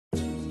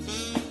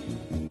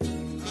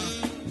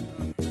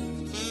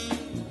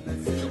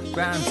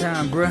Prime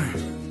time, bruh.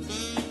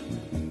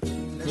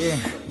 Yeah.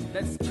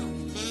 Let's go.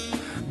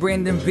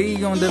 Brandon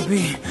B on the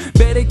beat.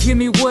 Better give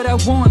me what I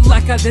want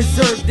like I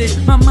deserved it.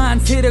 My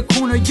mind's hit a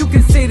corner, you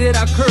can say that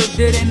I curved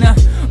it. And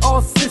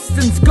all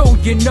systems go,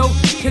 you know.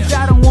 Cause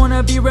I don't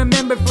wanna be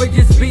remembered for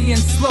just being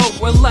slow.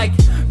 Or like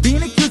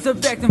being accused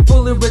of acting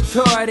fully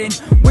retarded.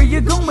 Where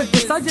you going with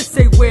this? I'll just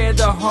say where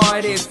the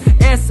heart is.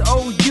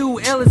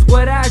 S-O-U-L is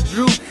what I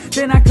drew.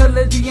 Then I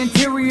colored the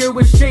interior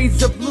with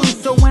shades of blue.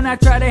 So when I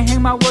try to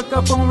hang my work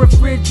up on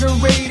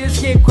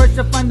refrigerators, get crushed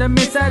up on the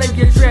inside of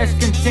your trash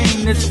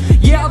containers.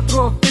 Yeah, I'll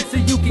throw a fit so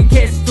you can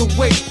catch the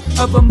weight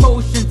of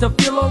emotion to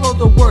feel all of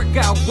the work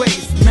I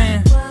waste,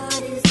 man.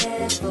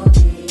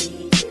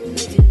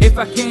 If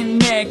I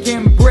can't nag,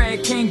 can't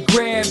brag, can't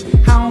grab,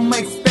 how am I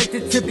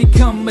expected to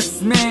become a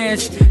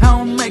smash?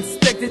 How am I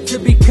expected to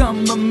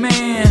become a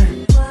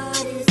man?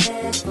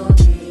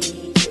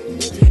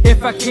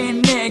 If I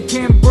can't nag,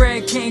 can't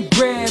brag, can't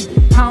grab,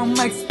 how am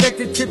I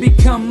expected to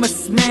become a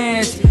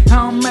smash?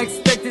 How am I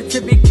expected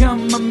to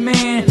become a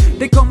man?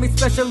 They call me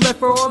special left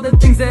for all the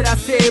things that I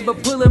said,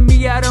 but pulling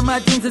me out of my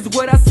dreams is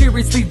what I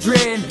seriously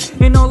dread.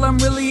 And all I'm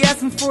really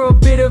asking for a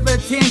bit of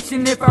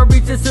attention. If I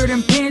reach a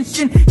certain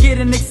pension, get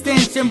an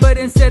extension, but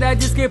instead I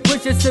just get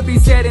pushed just to be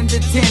sat in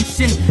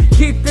detention.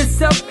 Keep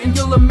this up and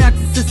you'll amount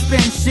to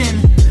suspension.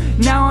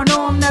 Now I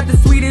know I'm not the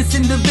sweetest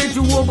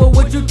individual, but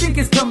what you think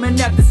is coming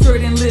after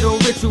certain little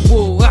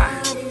ritual?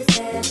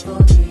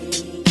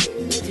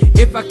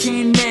 If I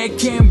can't nag,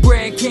 can't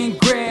brag, can't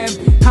grab,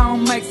 how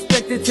am I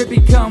expected to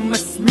become a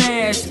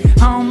smash?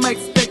 How am I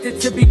expected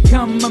to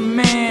become a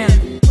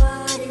man?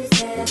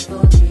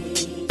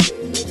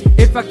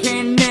 If I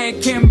can't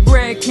nag, can't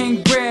brag,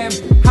 can't grab,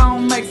 how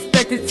am I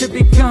expected to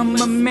become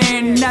a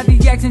man? Now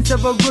the actions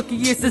of a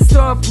rookie is to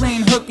start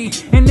playing hooky.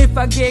 And if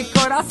I get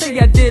caught, I'll say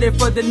I did it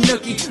for the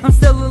nookie. I'm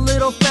still a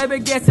little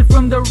flabbergasted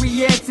from the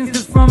reactions,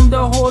 cause from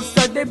the whole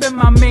start they've been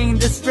my main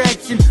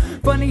distraction.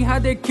 Funny how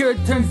their cure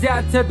turns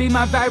out to be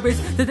my virus.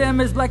 To them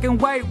it's black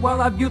and white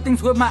while I view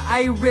things with my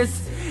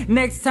iris.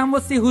 Next time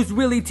we'll see who's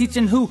really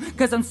teaching who,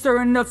 cause I'm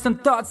stirring up some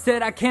thoughts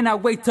that I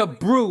cannot wait to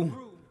brew.